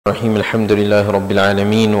الرحيم الحمد لله رب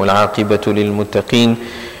العالمين والعاقبة للمتقين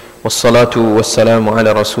والصلاة والسلام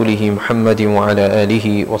على رسوله محمد وعلى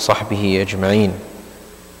آله وصحبه أجمعين.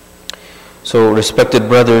 So respected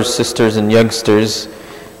brothers, sisters and youngsters,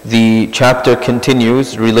 the chapter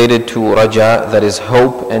continues related to raja, that is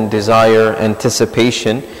hope and desire,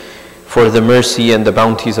 anticipation for the mercy and the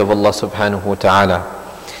bounties of Allah subhanahu wa ta'ala.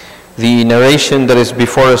 The narration that is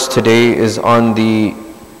before us today is on the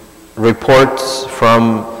reports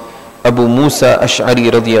from Abu Musa Al-Ash'ari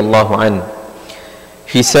radiyallahu anhu.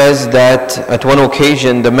 He says that at one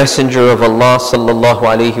occasion the Messenger of Allah sallallahu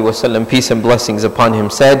alayhi wasallam, peace and blessings upon him,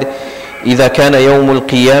 said, إذا كان يوم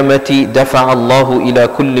القيامة دفع الله إلى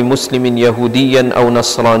كل مسلم يهوديا أو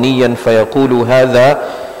نصرانيا فيقول هذا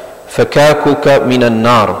فكاكك من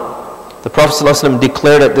النار. The Prophet sallallahu alayhi wasallam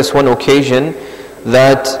declared at this one occasion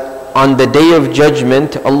that on the day of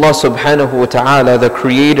judgment, Allah subhanahu wa ta'ala, the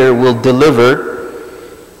Creator, will deliver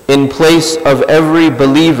in place of every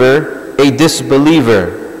believer a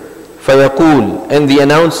disbeliever. فَيَقُولُ, and the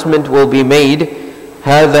announcement will be made,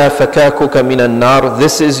 هَذَا فَكَاكُكَ مِنَ النَّارِ,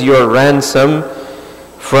 this is your ransom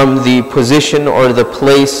from the position or the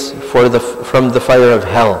place from the fire of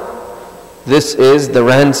hell. This is the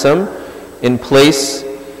ransom in place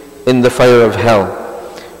in the fire of hell.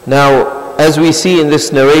 Now, as we see in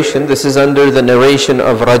this narration, this is under the narration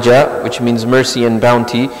of raja, which means mercy and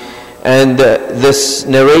bounty. And this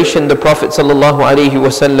narration, the Prophet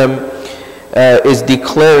ﷺ is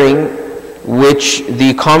declaring, which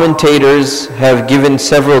the commentators have given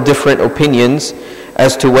several different opinions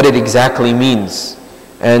as to what it exactly means.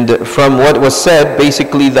 And from what was said,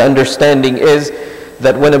 basically the understanding is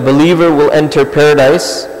that when a believer will enter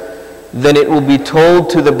paradise, then it will be told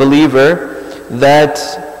to the believer that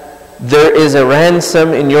there is a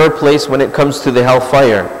ransom in your place when it comes to the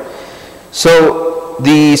hellfire. So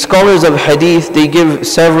the scholars of Hadith, they give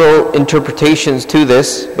several interpretations to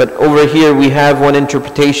this, but over here we have one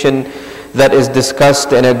interpretation that is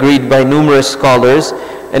discussed and agreed by numerous scholars,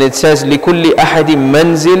 and it says لِكُلِّ أَحَدٍ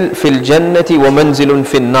مَنْزِلٍ فِي الْجَنَّةِ وَمَنْزِلٌ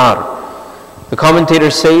فِي النَّارِ. The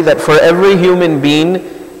commentators say that for every human being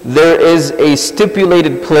there is a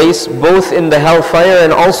stipulated place both in the hellfire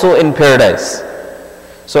and also in paradise.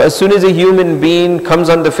 So as soon as a human being comes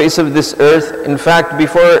on the face of this earth, in fact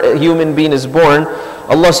before a human being is born,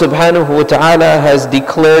 Allah subhanahu wa ta'ala has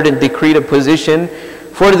declared and decreed a position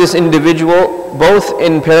for this individual both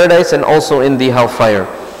in paradise and also in the hellfire.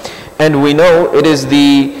 And we know it is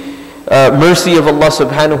the mercy of Allah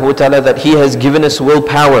subhanahu wa ta'ala that He has given us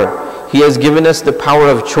willpower. He has given us the power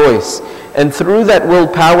of choice. And through that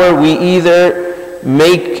willpower we either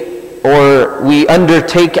make or we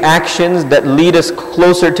undertake actions that lead us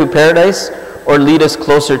closer to paradise or lead us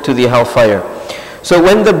closer to the hellfire. So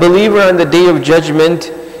when the believer on the day of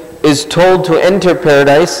judgment is told to enter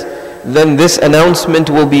paradise, then this announcement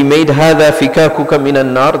will be made, هَذَا فِكَاكُكَ مِنَ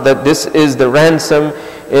النَّارِ, that this is the ransom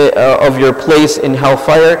of your place in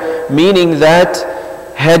hellfire, meaning that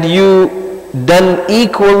had you done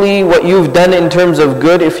equally what you've done in terms of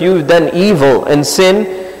good, if you've done evil and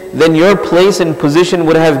sin, then your place and position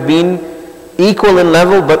would have been equal in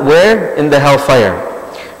level, but where? In the hellfire.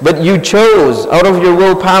 But you chose out of your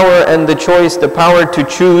willpower and the choice, the power to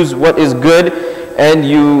choose what is good, and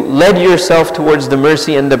you led yourself towards the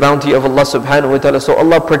mercy and the bounty of Allah subhanahu wa ta'ala. So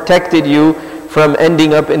Allah protected you from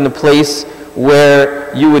ending up in the place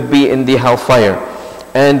where you would be in the hellfire.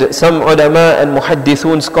 And some ulama and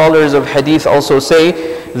muhaddithun, scholars of hadith, also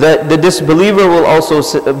say that the disbeliever will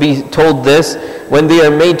also be told this when they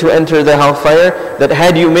are made to enter the hellfire, that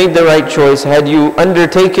had you made the right choice, had you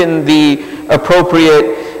undertaken the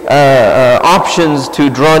appropriate options to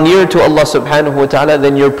draw near to Allah subhanahu wa ta'ala,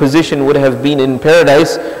 then your position would have been in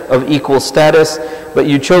paradise of equal status, but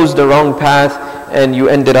you chose the wrong path and you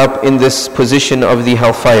ended up in this position of the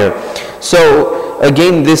hellfire. So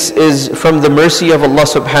again, this is from the mercy of Allah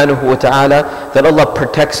subhanahu wa ta'ala, that Allah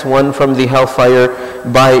protects one from the hellfire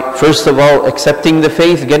by, first of all, accepting the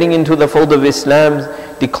faith, getting into the fold of Islam,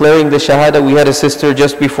 declaring the shahada. We had a sister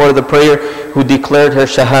just before the prayer who declared her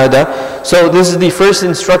shahada. So this is the first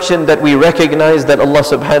instruction, that we recognize that Allah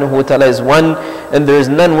subhanahu wa ta'ala is one and there is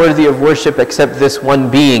none worthy of worship except this one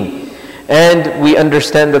being. And we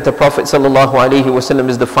understand that the Prophet ﷺ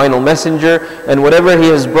is the final messenger, and whatever he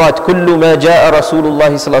has brought, كُلُّ مَا جَاءَ رَسُولُ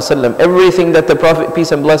اللَّهِ ﷺ, everything that the Prophet,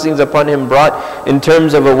 peace and blessings upon him, brought in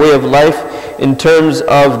terms of a way of life, in terms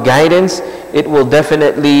of guidance, it will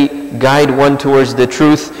definitely guide one towards the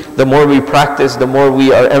truth. The more we practice, the more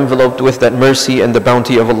we are enveloped with that mercy and the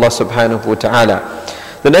bounty of Allah subhanahu wa ta'ala.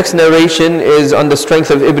 The next narration is on the strength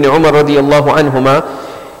of Ibn Umar radiyallahu anhuma.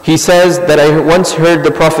 He says that I once heard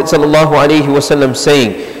the Prophet ﷺ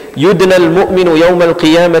saying, يُدْنَى الْمُؤْمِنُ يَوْمَ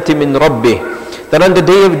الْقِيَامَةِ مِنْ رَبِّهِ, that on the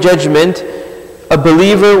day of judgment, a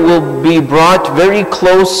believer will be brought very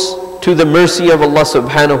close to the mercy of Allah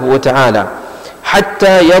subhanahu wa ta'ala.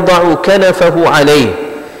 حَتَّى يَضَعُ كَنَفَهُ عَلَيْهِ.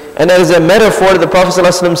 And as a metaphor, the Prophet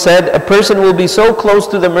ﷺ said, a person will be so close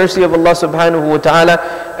to the mercy of Allah subhanahu wa ta'ala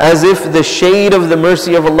as if the shade of the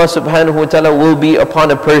mercy of Allah subhanahu wa ta'ala will be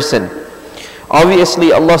upon a person.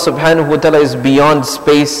 Obviously, Allah subhanahu wa ta'ala is beyond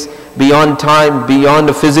space, beyond time, beyond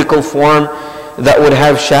a physical form that would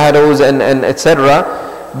have shadows and etc.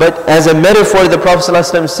 But as a metaphor, the Prophet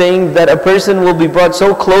ﷺ saying that a person will be brought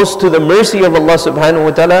so close to the mercy of Allah subhanahu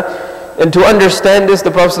wa ta'ala. And to understand this,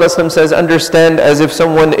 the Prophet ﷺ says, understand as if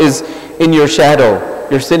someone is in your shadow.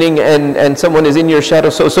 You're sitting and someone is in your shadow,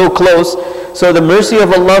 so close. So the mercy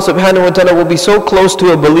of Allah subhanahu wa ta'ala will be so close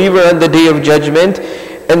to a believer on the day of judgment.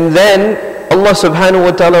 And then Allah subhanahu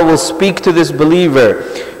wa ta'ala will speak to this believer.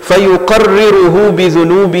 فَيُقَرِّرُهُ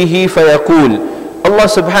بِذُنُوبِهِ فَيَقُولُ. Allah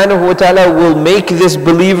subhanahu wa ta'ala will make this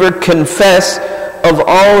believer confess of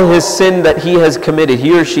all his sin that he has committed.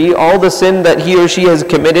 He or she, all the sin that he or she has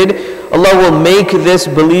committed, Allah will make this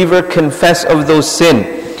believer confess of those sin.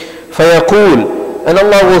 فَيَقُولُ. And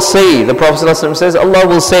Allah will say, the Prophet ﷺ says, Allah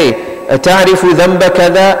will say, أَتَعْرِفُ ذَنْبَ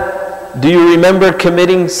كَذَا. Do you remember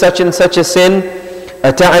committing such and such a sin?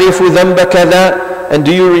 أَتَعْرِفُ ذَنْبَ كَذَا. And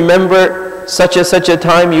do you remember such a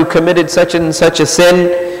time you committed such and such a sin?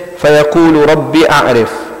 فَيَقُولُ رَبِّ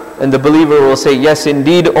أَعْرِفُ. And the believer will say, yes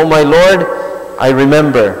indeed, O my Lord, I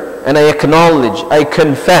remember, and I acknowledge, I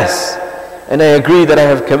confess, and I agree that I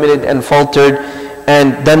have committed and faltered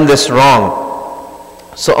and done this wrong.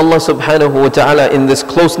 So Allah subhanahu wa ta'ala, in this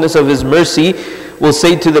closeness of His mercy, will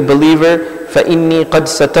say to the believer, فَإِنِّي قَدْ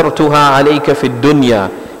سَتَرْتُهَا عَلَيْكَ فِي الدُّنْيَا.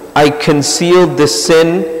 I concealed this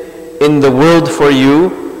sin in the world for you,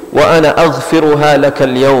 وَأَنَا أَغْفِرُهَا لَكَ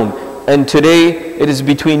الْيَوْمِ. And today, it is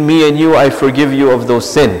between me and you, I forgive you of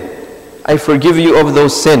those sin. I forgive you of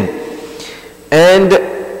those sin. And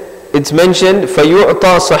it's mentioned,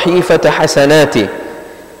 فَيُعْطَى صَحِيفَةَ حَسَنَاتِ.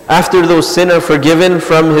 After those sin are forgiven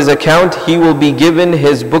from his account, he will be given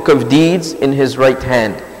his book of deeds in his right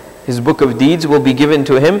hand. His book of deeds will be given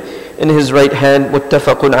to him in his right hand.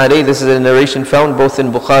 مُتَّفَقٌ عَلَيْهِ. This is a narration found both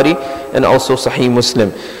in Bukhari and also Sahih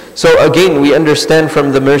Muslim. So again, we understand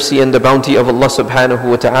from the mercy and the bounty of Allah subhanahu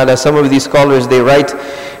wa ta'ala. Some of these scholars, they write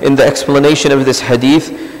in the explanation of this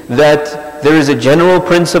hadith that there is a general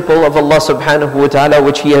principle of Allah subhanahu wa ta'ala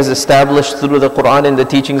which He has established through the Quran and the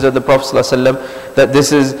teachings of the Prophet ﷺ, that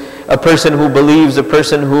this is a person who believes, a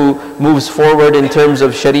person who moves forward in terms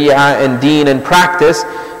of sharia and deen and practice,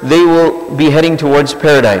 they will be heading towards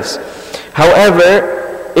paradise. However,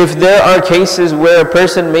 if there are cases where a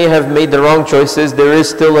person may have made the wrong choices, there is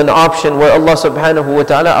still an option where Allah subhanahu wa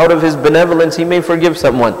ta'ala, out of His benevolence, He may forgive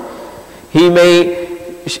someone. He may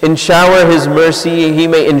shower His mercy, He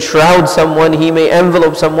may enshroud someone, He may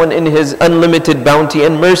envelope someone in His unlimited bounty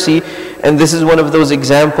and mercy. And this is one of those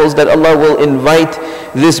examples that Allah will invite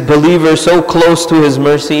this believer so close to His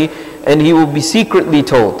mercy, and he will be secretly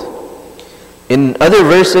told. In other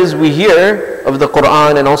verses we hear of the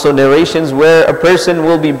Quran and also narrations where a person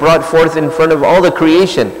will be brought forth in front of all the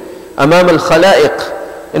creation, أمام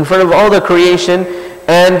الخلائق, in front of all the creation,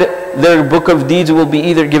 and their book of deeds will be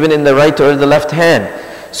either given in the right or the left hand.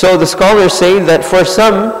 So the scholars say that for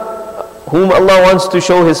some whom Allah wants to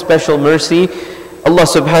show His special mercy, Allah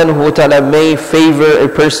subhanahu wa ta'ala may favor a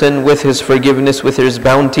person with His forgiveness, with His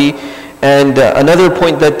bounty. And another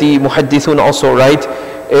point that the muhaddithun also write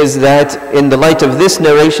is that in the light of this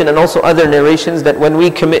narration and also other narrations, that when we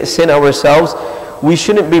commit sin ourselves, we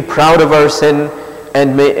shouldn't be proud of our sin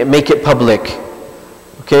and make it public.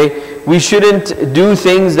 Okay? We shouldn't do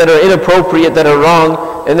things that are inappropriate, that are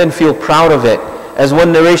wrong, and then feel proud of it. As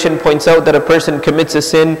one narration points out, that a person commits a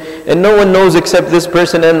sin and no one knows except this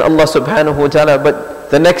person and Allah subhanahu wa ta'ala,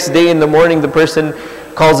 but the next day in the morning the person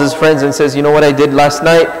calls his friends and says, you know what I did last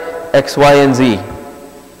night? X, Y, and Z.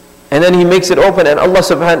 And then he makes it open, and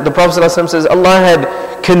the Prophet ﷺ says, Allah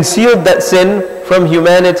had concealed that sin from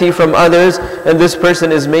humanity, from others, and this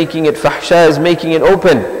person is making it fahsha, is making it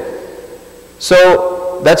open.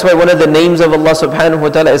 So that's why one of the names of Allah subhanahu wa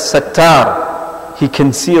ta'ala is Sattar. He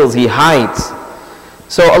conceals, He hides.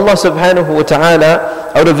 So Allah subhanahu wa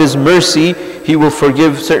ta'ala, out of His mercy, He will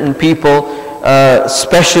forgive certain people,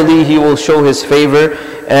 especially He will show His favor.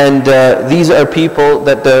 And these are people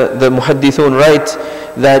that the muhaddithun write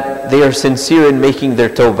that they are sincere in making their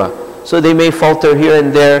tawbah. So they may falter here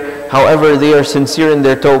and there, however they are sincere in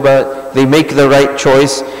their tawbah, they make the right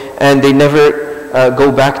choice, and they never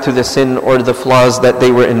go back to the sin or the flaws that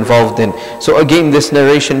they were involved in. So again, this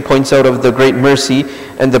narration points out of the great mercy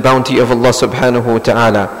and the bounty of Allah subhanahu wa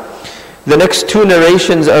ta'ala. The next two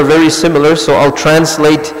narrations are very similar, so I'll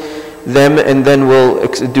translate them and then we'll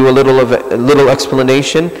do a little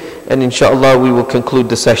explanation, and inshallah we will conclude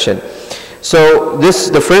the session. So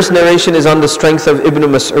the first narration is on the strength of Ibn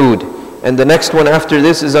Mas'ud, and the next one after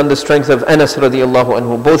this is on the strength of Anas radiallahu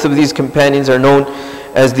anhu. Both of these companions are known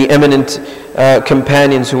as the eminent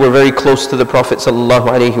companions who were very close to the Prophet sallallahu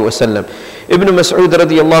alaihi wasallam. Ibn Mas'ud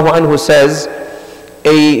radiallahu anhu says,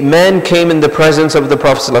 a man came in the presence of the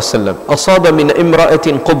Prophet ﷺ. أَصَابَ مِنْ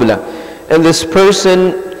إِمْرَأَةٍ قُبْلَةٍ. And this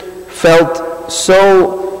person felt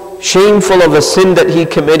so shameful of a sin that he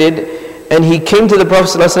committed, and he came to the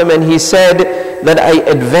Prophet ﷺ and he said that I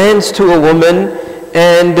advanced to a woman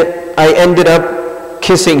and I ended up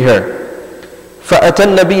kissing her.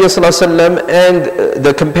 فَأَتَى النَّبِيَّ صلى الله عليه وسلم, and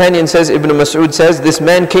the companion says, Ibn Mas'ud says, this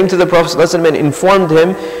man came to the Prophet ﷺ and informed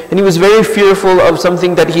him, and he was very fearful of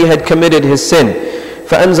something that he had committed, his sin.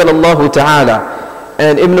 فَأَنزَلَ اللَّهُ تَعَالَى.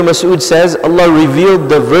 And Ibn Mas'ud says, Allah revealed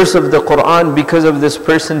the verse of the Quran because of this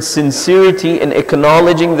person's sincerity in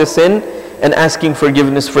acknowledging the sin and asking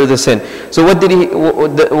forgiveness for the sin. So what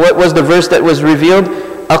was the verse that was revealed?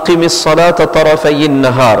 أَقِمِ الصَّلَاةَ طَرَفَيِ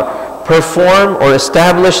النَّهَارِ. Perform or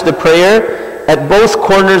establish the prayer at both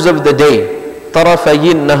corners of the day.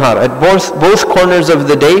 طَرَفَيِ النَّهَارِ. At both corners of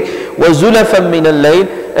the day. وَزُلَفًا مِنَ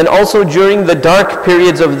اللَّيْلِ. And also during the dark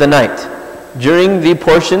periods of the night. During the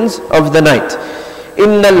portions of the night.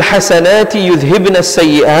 إِنَّ الْحَسَنَاتِ يُذْهِبْنَ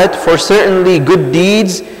السَّيِّئَاتِ. For certainly good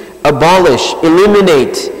deeds abolish,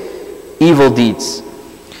 eliminate evil deeds.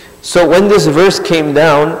 So when this verse came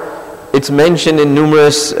down, it's mentioned in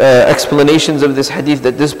numerous explanations of this hadith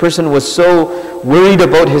that this person was so worried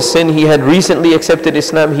about his sin. He had recently accepted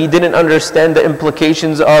Islam. He didn't understand the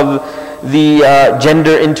implications of the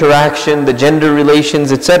gender interaction, the gender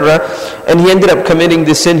relations, etc. And he ended up committing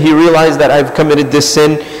this sin. He realized that I've committed this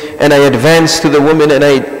sin and I advanced to the woman and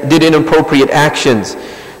I did inappropriate actions.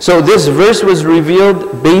 So this verse was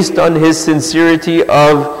revealed based on his sincerity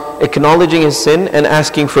of acknowledging his sin and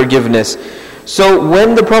asking forgiveness. So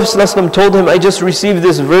when the Prophet ﷺ told him, I just received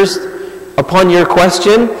this verse upon your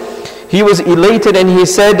question, he was elated and he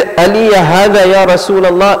said, Aliya hadha ya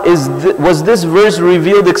Rasulallah, was this verse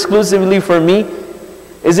revealed exclusively for me?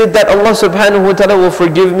 Is it that Allah subhanahu wa ta'ala will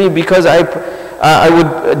forgive me because I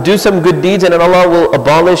would do some good deeds and Allah will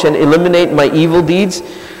abolish and eliminate my evil deeds?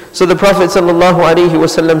 So the Prophet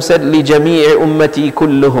ﷺ said, لِجَمِيعِ أُمَّتِي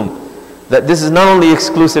كُلُّهُمْ. That this is not only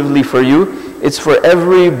exclusively for you, it's for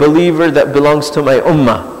every believer that belongs to my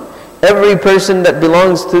ummah. Every person that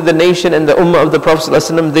belongs to the nation and the ummah of the Prophet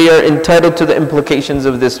ﷺ, they are entitled to the implications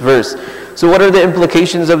of this verse. So what are the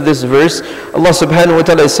implications of this verse? Allah subhanahu wa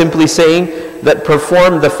ta'ala is simply saying that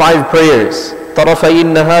perform the 5 prayers. طَرَفَيِ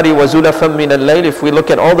النَّهَارِ وَزُلَفًا مِنَ اللَّيْلِ. If we look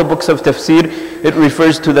at all the books of tafsir, it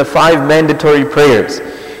refers to the 5 mandatory prayers.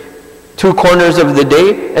 2 corners of the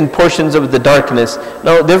day and portions of the darkness.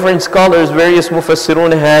 Now different scholars, various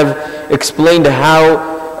mufassirun have explained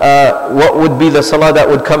how what would be the salah that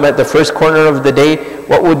would come at the first corner of the day,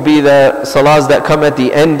 what would be the salahs that come at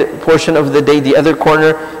the end portion of the day, the other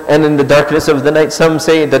corner, and in the darkness of the night. Some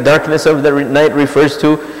say the darkness of the night refers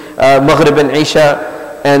to Maghrib and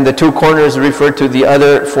Isha, and the 2 corners refer to the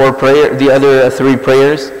other 3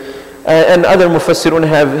 prayers. And other mufassirun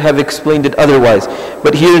have explained it otherwise.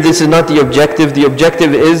 But here this is not the objective. The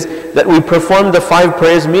objective is that we perform the 5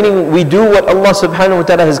 prayers, meaning we do what Allah subhanahu wa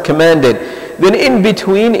ta'ala has commanded. Then in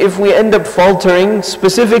between, if we end up faltering,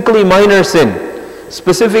 specifically minor sin, the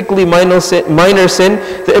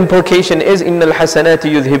implication is إِنَّ الْحَسَنَاتِ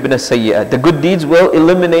يُذْهِبْنَ السَّيِّئَاتِ. The good deeds will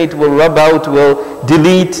eliminate, will rub out, will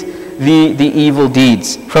delete the evil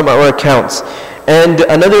deeds from our accounts. And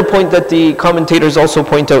another point that the commentators also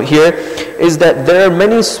point out here is that there are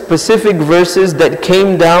many specific verses that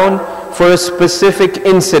came down for a specific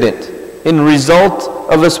incident, in result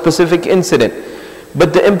of a specific incident.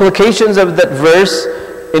 But the implications of that verse,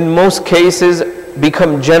 in most cases,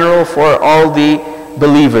 become general for all the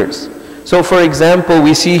believers. So for example,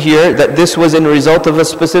 we see here that this was in result of a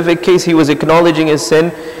specific case. He was acknowledging his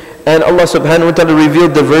sin, and Allah subhanahu wa ta'ala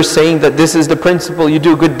revealed the verse saying that this is the principle. You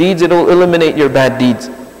do good deeds, it will eliminate your bad deeds,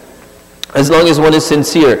 as long as one is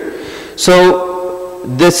sincere. So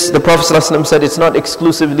the Prophet ﷺ said it's not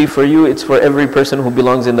exclusively for you, it's for every person who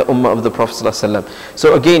belongs in the ummah of the Prophet ﷺ.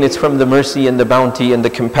 So again, it's from the mercy and the bounty and the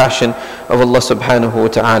compassion of Allah subhanahu wa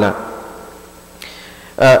ta'ala.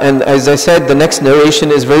 And as I said, the next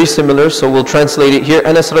narration is very similar, so we'll translate it here.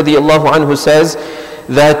 Anas radiallahu anhu says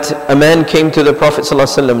that a man came to the Prophet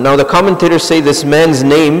ﷺ. Now the commentators say this man's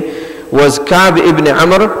name was Ka'b ibn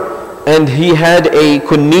Amr, and he had a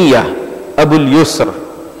kunniyah, Abu al-Yusr.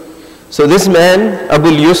 So this man, Abu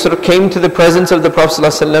al-Yusr, came to the presence of the Prophet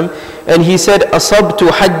ﷺ, and he said, "Asabtu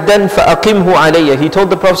haddan fa'aqimhu alayya." He told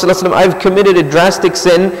the Prophet ﷺ, "I've committed a drastic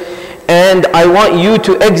sin, and I want you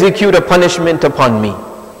to execute a punishment upon me.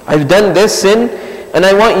 I've done this sin, and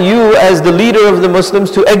I want you as the leader of the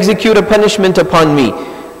Muslims to execute a punishment upon me."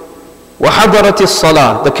 وَحَضَرَتِ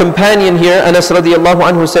الصَّلَاةِ. The companion here, Anas radiallahu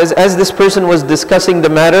anhu, says, as this person was discussing the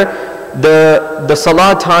matter, the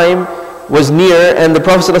salah time was near, and the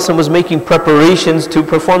Prophet ﷺ was making preparations to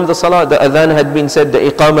perform the salah. The adhan had been said, the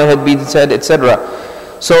iqamah had been said, etc.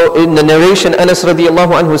 So in the narration, Anas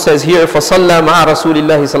radiallahu anhu says here, فَصَلَّى مَعَ رَسُولِ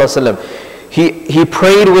اللَّهِ صَلَّى اللَّهُ عَلَيْهِ وسلم. He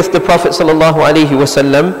prayed with the Prophet sallallahu alaihi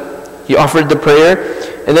wasallam. He offered the prayer,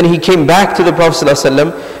 and then he came back to the Prophet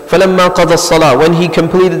ﷺ. فَلَمَّا قَضَى الصَّلَاةِ. When he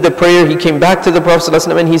completed the prayer, he came back to the Prophet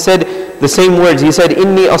ﷺ, and he said the same words. He said,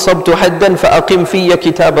 إِنِّي أَصَبْتُ حَدًّا فَأَقِمْ فِيَّ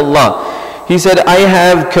كِتَابَ اللَّهِ. He said, I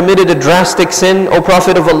have committed a drastic sin, O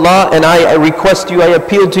Prophet of Allah, and I request you, I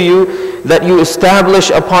appeal to you, that you establish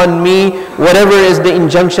upon me whatever is the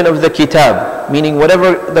injunction of the kitab, meaning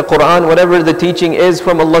whatever the Quran, whatever the teaching is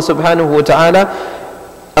from Allah subhanahu wa ta'ala,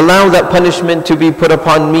 allow that punishment to be put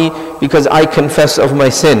upon me, because I confess of my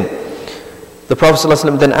sin. The Prophet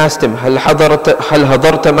ﷺ then asked him, هَلْ حَضَرْتَ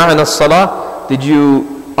مَعَنَا الصَّلَاةِ. Did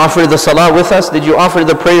you offer the salah with us? Did you offer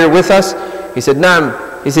the prayer with us? He said, Naam.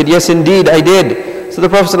 He said, yes indeed, I did. So the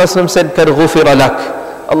Prophet ﷺ said, قَدْ غُفِرَ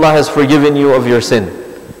لَكَ. Allah has forgiven you of your sin.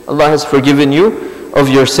 Allah has forgiven you of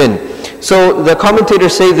your sin. So the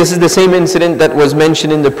commentators say this is the same incident that was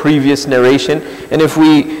mentioned in the previous narration. And if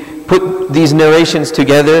we put these narrations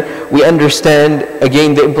together, we understand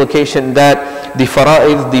again the implication that the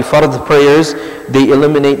fara'id, the fard prayers, they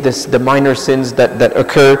eliminate the minor sins that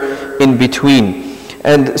occur in between.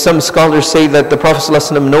 And some scholars say that the Prophet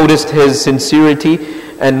ﷺ noticed his sincerity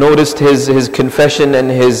and noticed his confession and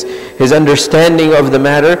his understanding of the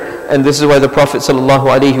matter, and this is why the Prophet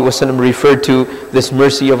ﷺ referred to this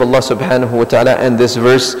mercy of Allah subhanahu wa ta'ala, and this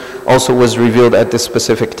verse also was revealed at this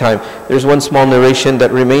specific time. There's one small narration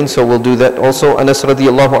that remains, so we'll do that also. Anas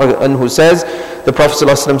radiallahu anhu says, the Prophet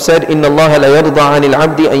ﷺ said, إِنَّ اللَّهَ لَا يَرْضَى عَنِ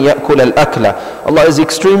الْعَبْدِ أَن يَأْكُلَ الْأَكْلَ. Allah is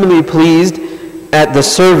extremely pleased at the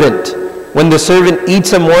servant when the servant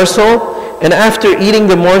eats a morsel, and after eating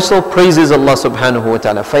the morsel, praises Allah subhanahu wa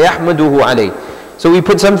ta'ala. فَيَحْمَدُهُ عَلَيْهِ. So we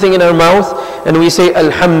put something in our mouth and we say,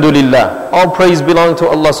 Alhamdulillah. All praise belong to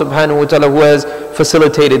Allah subhanahu wa ta'ala who has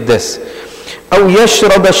facilitated this. أَوْ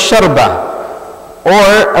يَشْرَبَ الشَّرْبَ.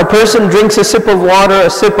 Or a person drinks a sip of water, a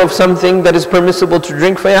sip of something that is permissible to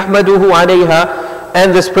drink. فَيَحْمَدُهُ عَلَيْهَا.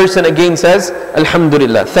 And this person again says,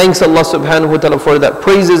 Alhamdulillah. Thanks Allah subhanahu wa ta'ala for that.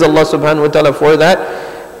 Praises Allah subhanahu wa ta'ala for that.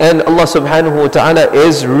 And Allah subhanahu wa ta'ala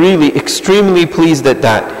is really extremely pleased at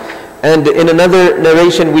that. And in another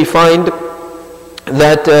narration we find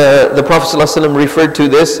that the Prophet ﷺ referred to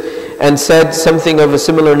this and said something of a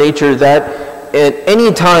similar nature, that at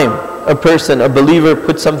any time a person, a believer,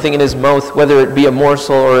 puts something in his mouth, whether it be a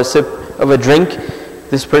morsel or a sip of a drink,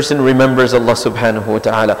 this person remembers Allah subhanahu wa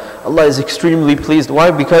ta'ala. Allah is extremely pleased. Why?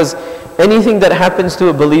 Because anything that happens to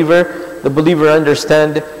a believer, the believer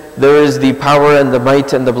understands there is the power and the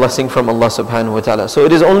might and the blessing from Allah subhanahu wa ta'ala. So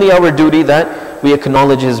it is only our duty that we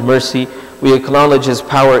acknowledge His mercy, we acknowledge His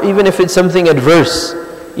power, even if it's something adverse,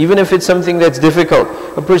 even if it's something that's difficult.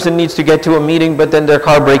 A person needs to get to a meeting, but then their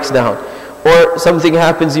car breaks down. Or something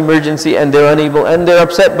happens, emergency, and they're unable, and they're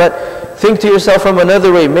upset. But think to yourself from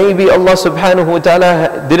another way, maybe Allah subhanahu wa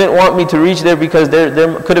ta'ala didn't want me to reach there because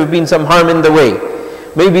there could have been some harm in the way.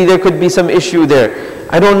 Maybe there could be some issue there.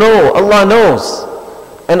 I don't know, Allah knows.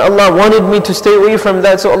 And Allah wanted me to stay away from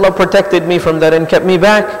that, so Allah protected me from that and kept me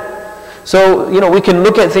back. So, we can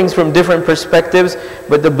look at things from different perspectives,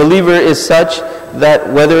 but the believer is such that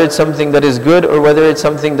whether it's something that is good or whether it's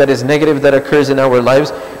something that is negative that occurs in our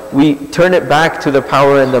lives, we turn it back to the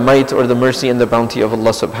power and the might or the mercy and the bounty of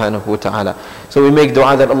Allah subhanahu wa ta'ala. So we make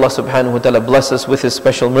dua that Allah subhanahu wa ta'ala bless us with His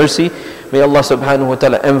special mercy. May Allah subhanahu wa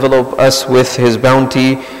ta'ala envelope us with His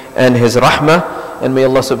bounty and His rahmah. And may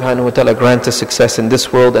Allah subhanahu wa ta'ala grant us success in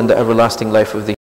this world and the everlasting life of the